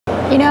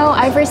You know,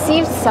 I've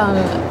received some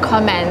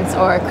comments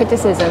or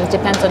criticisms,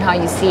 depends on how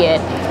you see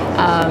it,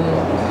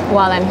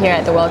 while I'm here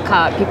at the World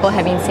Cup. People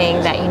have been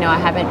saying that, I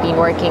haven't been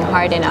working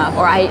hard enough,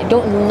 or I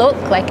don't look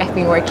like I've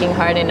been working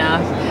hard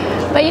enough.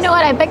 But you know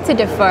what, I beg to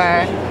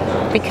differ,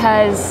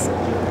 because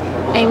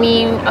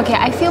okay,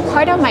 I feel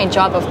part of my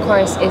job, of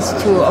course, is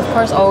to,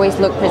 always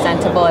look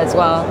presentable as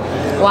well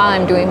while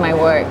I'm doing my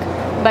work.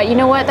 But you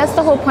know what, that's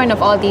the whole point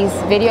of all these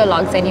video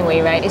logs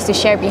anyway, right? Is to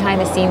share behind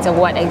the scenes of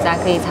what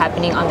exactly is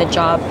happening on the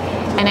job.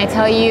 And I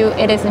tell you,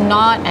 it is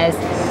not as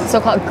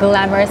so-called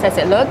glamorous as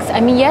it looks.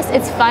 Yes,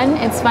 it's fun.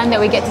 It's fun that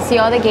we get to see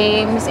all the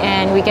games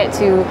and we get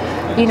to,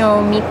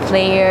 meet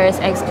players,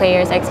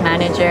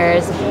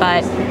 ex-managers.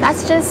 But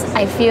that's just,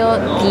 I feel,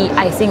 the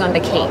icing on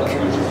the cake.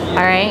 All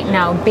right.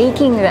 Now,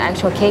 baking the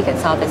actual cake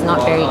itself is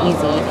not very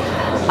easy.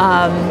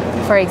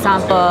 For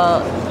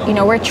example,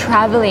 we're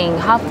traveling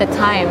half the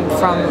time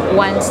from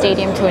one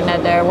stadium to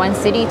another, one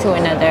city to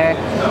another,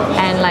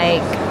 and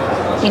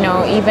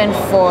even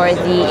for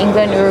the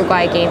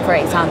England-Uruguay game, for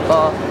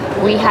example,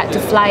 we had to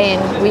fly in.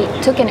 We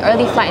took an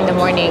early flight in the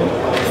morning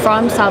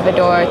from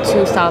Salvador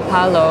to Sao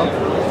Paulo,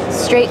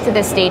 straight to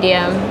the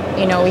stadium.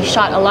 We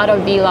shot a lot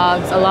of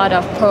vlogs, a lot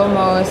of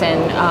promos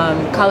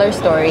and color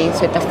stories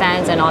with the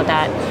fans and all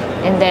that.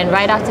 And then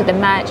right after the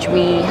match,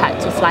 we had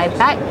to fly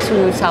back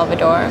to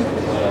Salvador.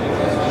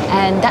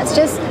 And that's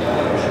just,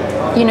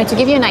 to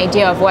give you an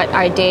idea of what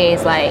our day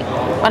is like.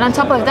 But on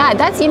top of that,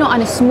 that's,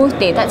 on a smooth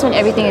day, that's when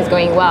everything is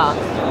going well.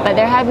 But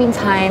there have been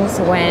times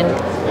when,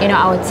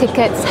 our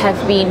tickets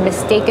have been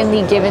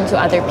mistakenly given to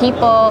other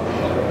people,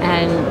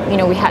 and,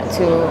 we had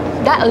to,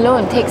 that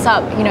alone takes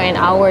up, an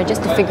hour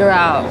just to figure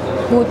out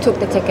who took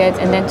the tickets,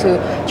 and then to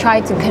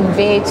try to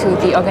convey to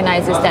the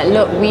organizers that,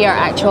 look, we are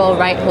actual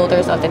right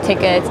holders of the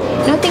tickets.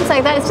 Things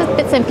like that. It's just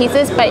bits and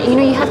pieces, but,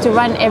 you have to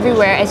run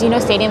everywhere. As you know,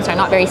 stadiums are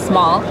not very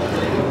small.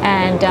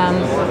 And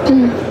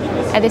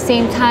at the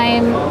same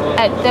time,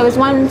 there was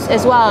one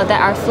as well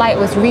that our flight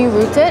was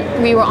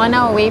rerouted. We were on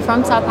our way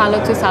from Sao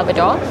Paulo to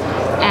Salvador,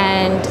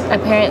 and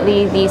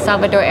apparently the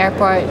Salvador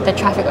airport, the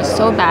traffic was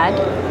so bad,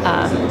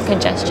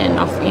 congestion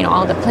of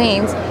all the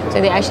planes,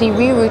 so they actually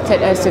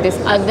rerouted us to this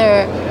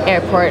other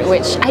airport,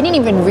 which I didn't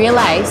even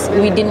realize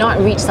we did not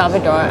reach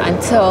Salvador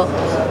until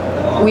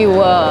we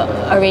were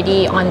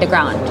already on the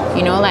ground.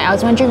 I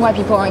was wondering why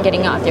people weren't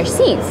getting out of their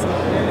seats.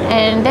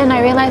 And then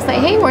I realized that,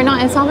 hey, we're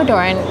not in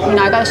Salvador, and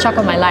I got a shock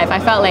of my life. I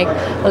felt like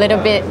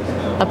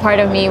a part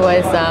of me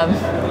was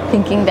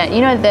thinking that,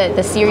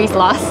 the series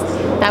Lost,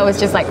 that was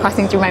just like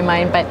crossing through my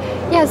mind. But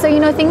yeah, so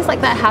things like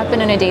that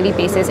happen on a daily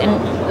basis.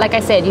 And like I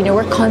said,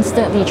 we're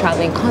constantly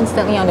traveling,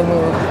 constantly on the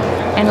move.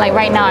 And like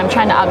right now, I'm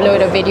trying to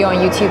upload a video on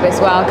YouTube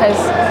as well, because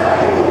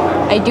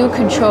I do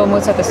control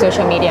most of the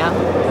social media.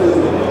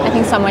 I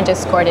think someone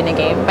just scored in a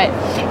game. But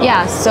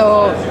yeah,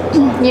 so,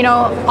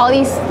 all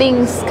these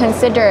things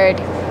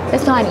considered,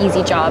 it's not an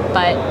easy job,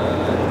 but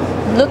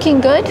looking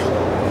good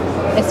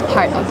is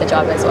part of the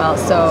job as well.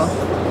 So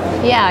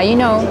yeah,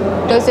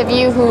 those of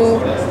you who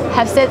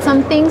have said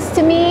some things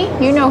to me,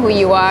 you know who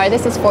you are.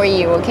 This is for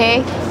you,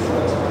 okay?